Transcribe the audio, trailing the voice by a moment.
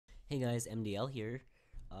Hey guys, MDL here.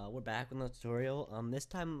 We're back with another tutorial. This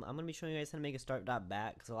time I'm gonna be showing you guys how to make a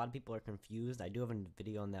start.bat because a lot of people are confused. I do have a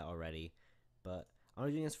video on that already, but I'm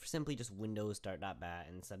doing this for simply just Windows start.bat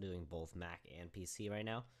instead of doing both Mac and PC right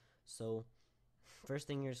now. So first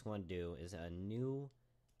thing you're just going to do is a new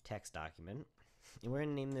text document, and we're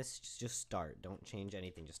gonna name this just start. Don't change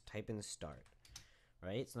anything. Just type in start.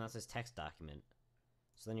 Right? So now it says text document.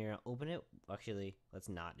 So then you're gonna open it. Actually, let's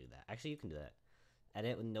not do that. Actually, you can do that.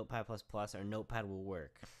 Edit with Notepad++, or Notepad will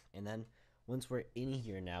work. And then once we're in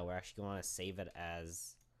here now, we're actually going to save it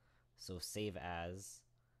as, so save as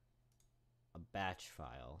a batch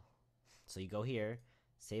file. So you go here,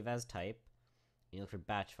 save as type, and you look for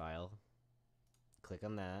batch file, click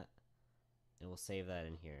on that, and we'll save that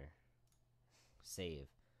in here. Save.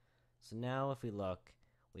 So now if we look,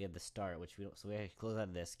 we have the start, which we don't, so we have to close out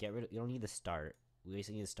of this, get rid of, you don't need the start, we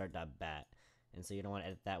basically need the start.bat, and so you don't want to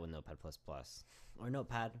edit that with Notepad++, or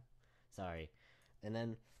Notepad, sorry. And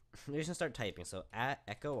then we're just gonna start typing, so at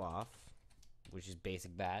echo off, which is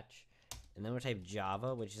basic batch, and then we'll type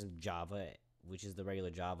Java, which is the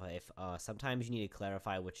regular Java. If sometimes you need to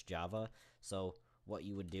clarify which Java, so what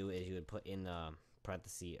you would do is you would put in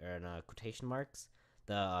parentheses or in quotation marks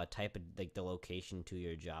the type of like the location to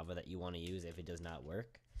your Java that you want to use if it does not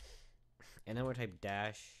work. And then we'll type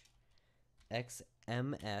dash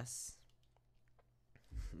XMS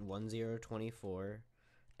 1024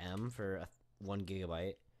 M for 1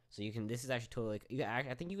 GB. So you can, this is actually totally like,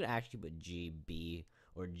 I think you could actually put GB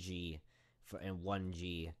or G for, and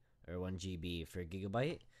 1G or 1 GB for a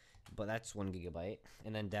gigabyte, but that's 1 GB.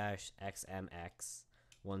 And then dash XMX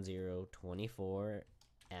 1024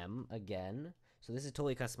 M again. So this is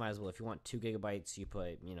totally customizable. If you want 2 GB, you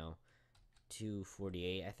put,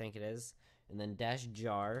 248, I think it is, and then dash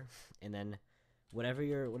jar, and then whatever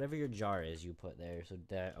your jar is, you put there. So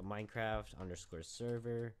that Minecraft underscore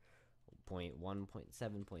server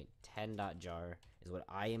 0.1.7.10 dot jar is what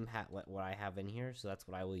I am what I have in here. So that's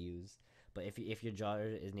what I will use. But if your jar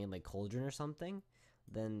is named like Cauldron or something,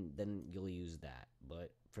 then you'll use that.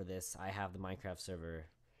 But for this, I have the Minecraft server,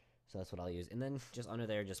 so that's what I'll use. And then just under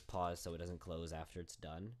there, just pause so it doesn't close after it's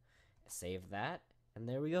done. Save that, and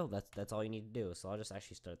there we go. That's all you need to do. So I'll just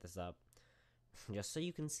actually start this up, just so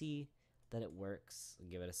you can see that it works.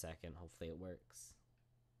 Give it a second. Hopefully it works.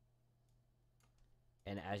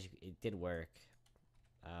 And it did work.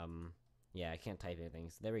 Yeah, I can't type anything.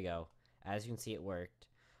 So there we go. As you can see, it worked.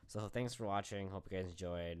 So thanks for watching. Hope you guys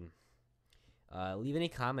enjoyed. Leave any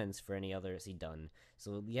comments for any other done.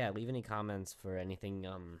 So yeah, leave any comments for anything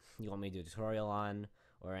you want me to do a tutorial on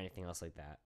or anything else like that.